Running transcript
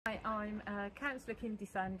I'm Councillor Kindy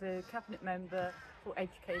Sandhu, Cabinet Member for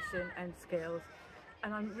Education and Skills,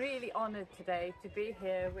 and I'm really honoured today to be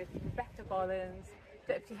here with Rebecca Bollands,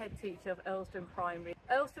 Deputy Head Teacher of Earlsdon Primary.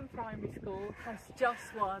 Earlsdon Primary School has just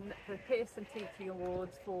won the Pearson Teaching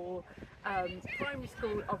Awards for Primary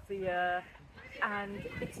School of the Year, and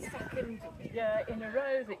it's the second year in a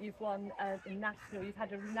row that you've won you've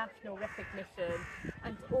had a national recognition,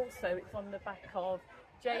 and also it's on the back of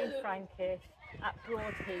Jane Frankish at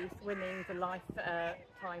Broadheath winning the Lifetime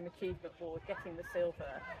Achievement Award, getting the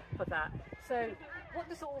silver for that. So what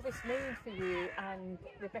does all this mean for you and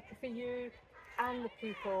Rebecca, for you and the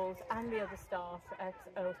pupils and the other staff at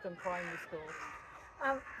Earlsdon Primary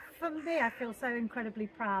School? For me, I feel so incredibly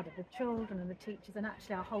proud of the children and the teachers and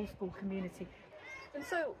actually our whole school community. And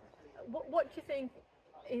so what do you think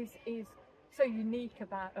is so unique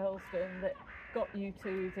about Earlsdon that got you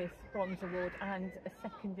to this bronze award and a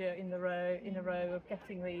second year in a row of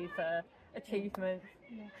getting these achievements?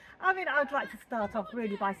 Yeah. I mean, I would like to start off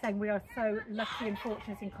really by saying we are so lucky and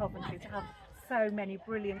fortunate in Coventry to have so many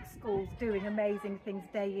brilliant schools doing amazing things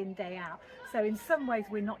day in, day out. So in some ways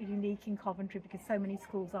we're not unique in Coventry because so many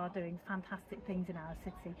schools are doing fantastic things in our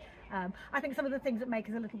city. I think some of the things that make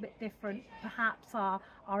us a little bit different perhaps are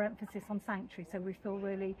our emphasis on sanctuary. So we feel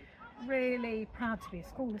really proud to be a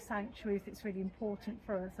school of sanctuaries. It's really important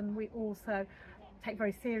for us, and we also take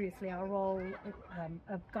very seriously our role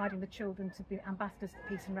of guiding the children to be ambassadors for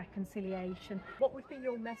peace and reconciliation. What would be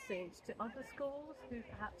your message to other schools who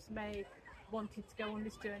perhaps may wanted to go on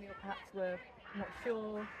this journey or perhaps were not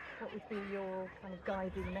sure? What would be your kind of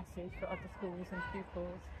guiding message for other schools and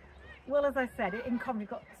pupils? Well, as I said, in Coventry we've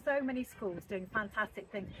got so many schools doing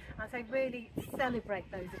fantastic things. I say really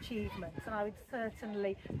celebrate those achievements, and I would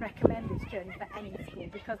certainly recommend this journey for any school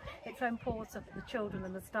because it's so important that the children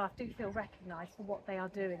and the staff do feel recognised for what they are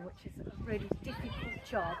doing, which is a really difficult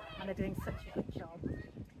job, and they're doing such a good job.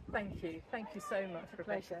 Thank you so much,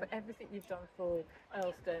 Rebecca, for everything you've done for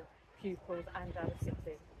Earlsdon pupils and our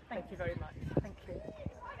city. Thank you very much. Thank you.